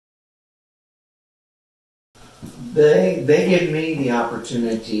They give me the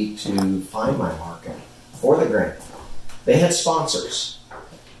opportunity to find my market for the grain. They had sponsors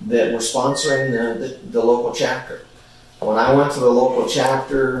that were sponsoring the local chapter. When I went to the local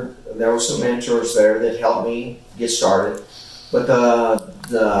chapter, there were some mentors there that helped me get started. But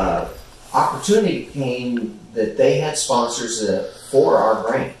the opportunity came that they had sponsors for our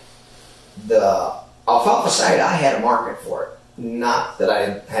grain. The alfalfa side, I had a market for it. Not that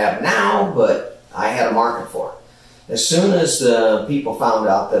I have now, but I had a market for it. As soon as the people found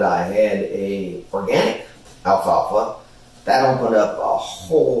out that I had a organic alfalfa, that opened up a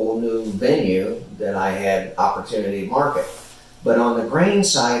whole new venue that I had opportunity to market. But on the grain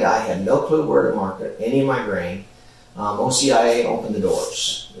side, I had no clue where to market any of my grain. OCIA opened the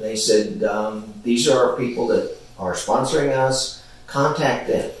doors. They said, these are our people that are sponsoring us, contact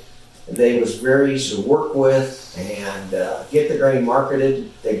them. They was very easy to work with and get the grain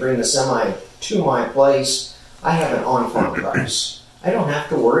marketed. They bring the semi to my place. I have an on-farm price. I don't have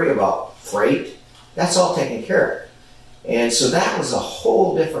to worry about freight. That's all taken care of. And so that was a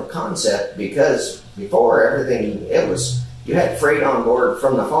whole different concept, because before everything, you had freight on board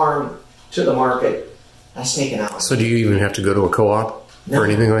from the farm to the market. That's taken out. So do you even have to go to a co-op or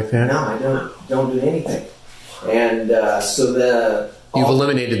anything like that? No, I don't do anything. And so you've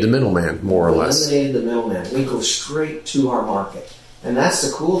eliminated the middleman, more or less. Eliminated the middleman. We go straight to our market. And that's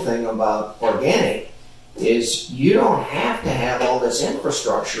the cool thing about organic, is you don't have to have all this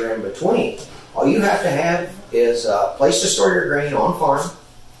infrastructure in between. All you have to have is a place to store your grain on farm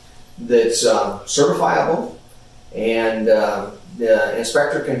that's certifiable, and the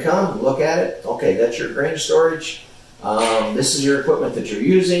inspector can come, look at it. Okay, that's your grain storage. This is your equipment that you're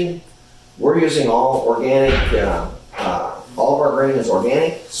using. We're using all organic. All of our grain is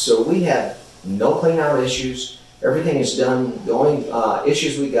organic, so we have no clean out issues. Everything is done. The only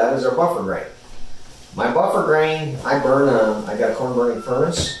issues we got is our buffer grain. My buffer grain, I got a corn burning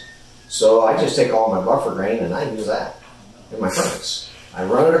furnace, so I just take all my buffer grain and I use that in my furnace. I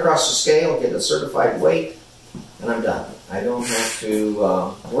run it across the scale, get the certified weight, and I'm done. I don't have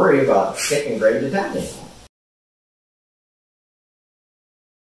to worry about taking grain to town anymore.